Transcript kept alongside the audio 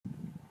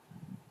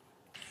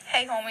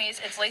Hey homies,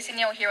 it's Lacey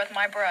Neal here with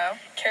my bro,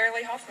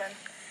 Carolee Hoffman.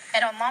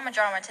 And on Llama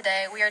Drama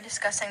today, we are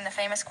discussing the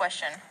famous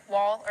question,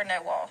 wall or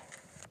no wall?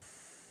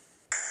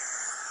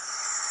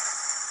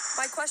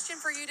 My question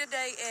for you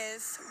today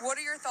is, what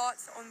are your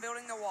thoughts on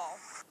building the wall?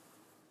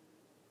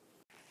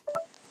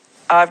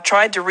 I've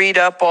tried to read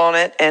up on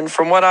it, and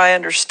from what I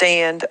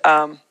understand,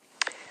 the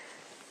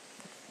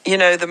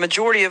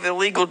majority of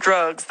illegal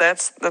drugs,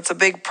 that's a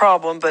big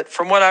problem. But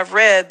from what I've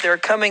read, they're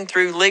coming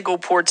through legal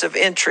ports of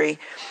entry.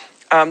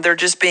 They're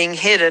just being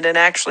hidden and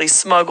actually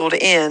smuggled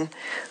in.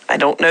 I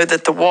don't know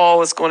that the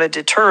wall is going to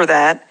deter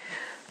that.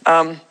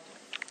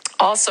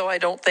 Also, I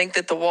don't think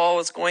that the wall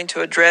is going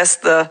to address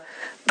the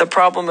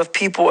problem of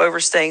people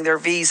overstaying their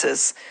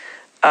visas.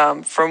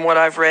 From what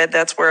I've read,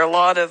 that's where a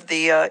lot of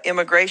the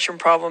immigration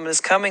problem is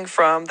coming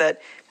from,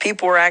 that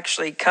people are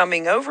actually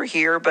coming over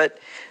here, but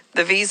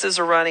the visas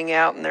are running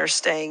out and they're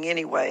staying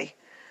anyway.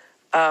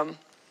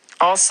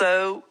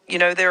 Also,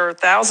 there are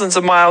thousands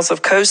of miles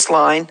of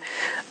coastline.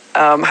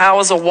 How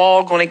is a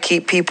wall going to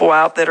keep people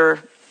out that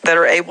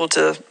are able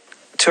to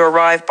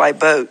arrive by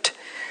boat?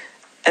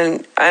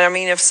 And I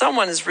mean, if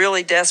someone is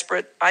really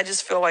desperate, I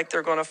just feel like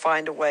they're going to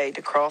find a way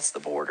to cross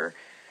the border.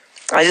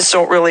 I just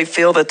don't really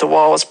feel that the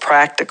wall is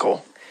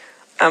practical.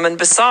 And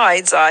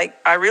besides, I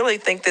really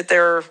think that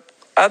there are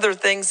other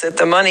things that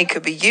the money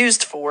could be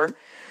used for.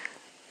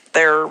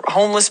 There are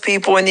homeless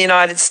people in the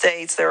United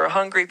States. There are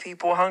hungry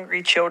people,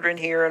 hungry children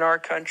here in our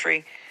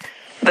country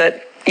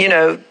that,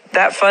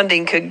 that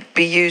funding could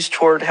be used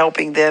toward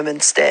helping them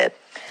instead.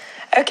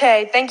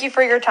 Okay, thank you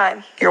for your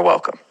time. You're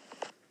welcome.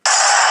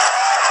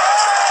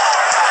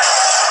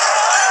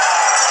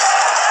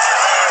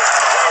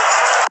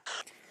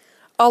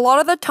 A lot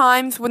of the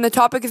times when the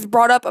topic is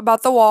brought up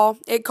about the wall,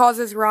 it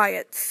causes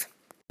riots.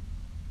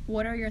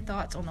 What are your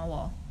thoughts on the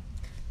wall?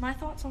 My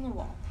thoughts on the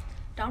wall.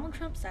 Donald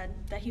Trump said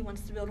that he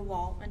wants to build a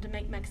wall and to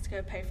make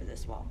Mexico pay for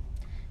this wall.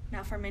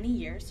 Now, for many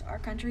years, our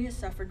country has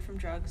suffered from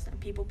drugs and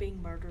people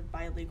being murdered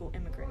by illegal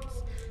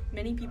immigrants.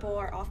 Many people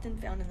are often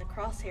found in the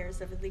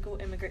crosshairs of illegal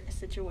immigrant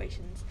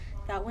situations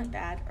that went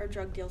bad or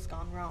drug deals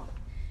gone wrong.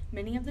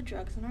 Many of the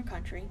drugs in our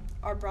country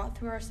are brought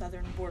through our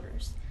southern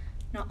borders.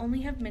 Not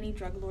only have many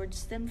drug lords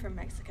stemmed from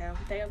Mexico,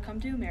 they have come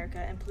to America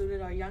and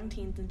polluted our young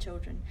teens and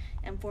children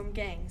and formed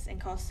gangs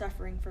and caused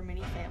suffering for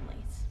many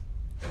families.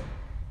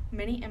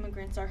 Many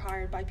immigrants are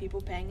hired by people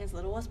paying as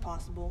little as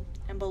possible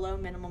and below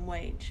minimum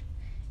wage.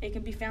 It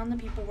can be found that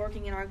people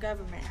working in our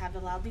government have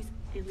allowed these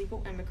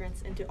illegal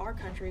immigrants into our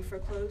country for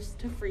close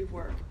to free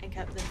work and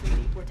kept them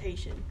from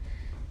deportation.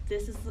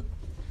 This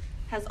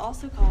has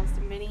also caused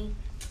many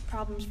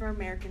problems for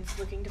Americans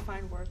looking to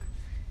find work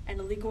and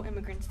illegal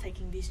immigrants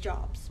taking these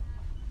jobs.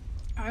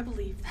 I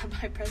believe that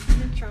by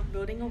President Trump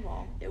building a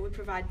wall, it would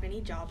provide many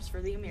jobs for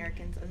the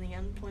Americans and the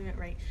unemployment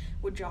rate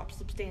would drop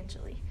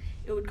substantially.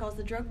 It would cause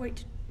the drug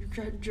rate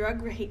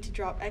to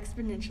drop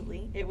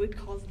exponentially, it would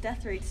cause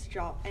death rates to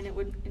drop, and it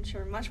would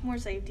ensure much more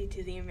safety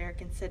to the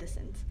American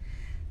citizens.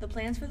 The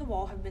plans for the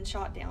wall have been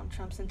shot down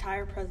Trump's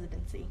entire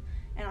presidency,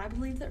 and I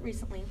believe that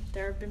recently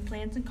there have been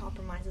plans and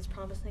compromises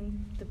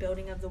promising the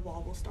building of the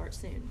wall will start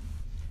soon.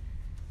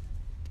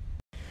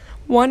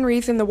 One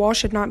reason the wall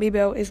should not be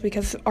built is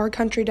because our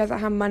country doesn't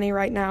have money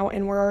right now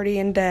and we're already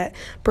in debt.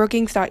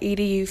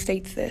 Brookings.edu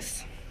states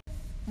this.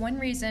 One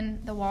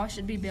reason the wall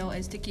should be built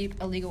is to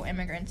keep illegal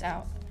immigrants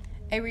out.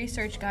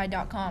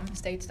 AResearchGuide.com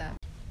states that.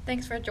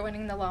 Thanks for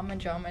joining the Llama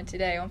Drama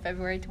today on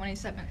February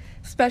 27th.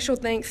 Special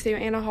thanks to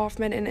Anna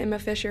Hoffman and Emma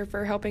Fisher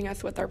for helping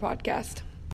us with our podcast.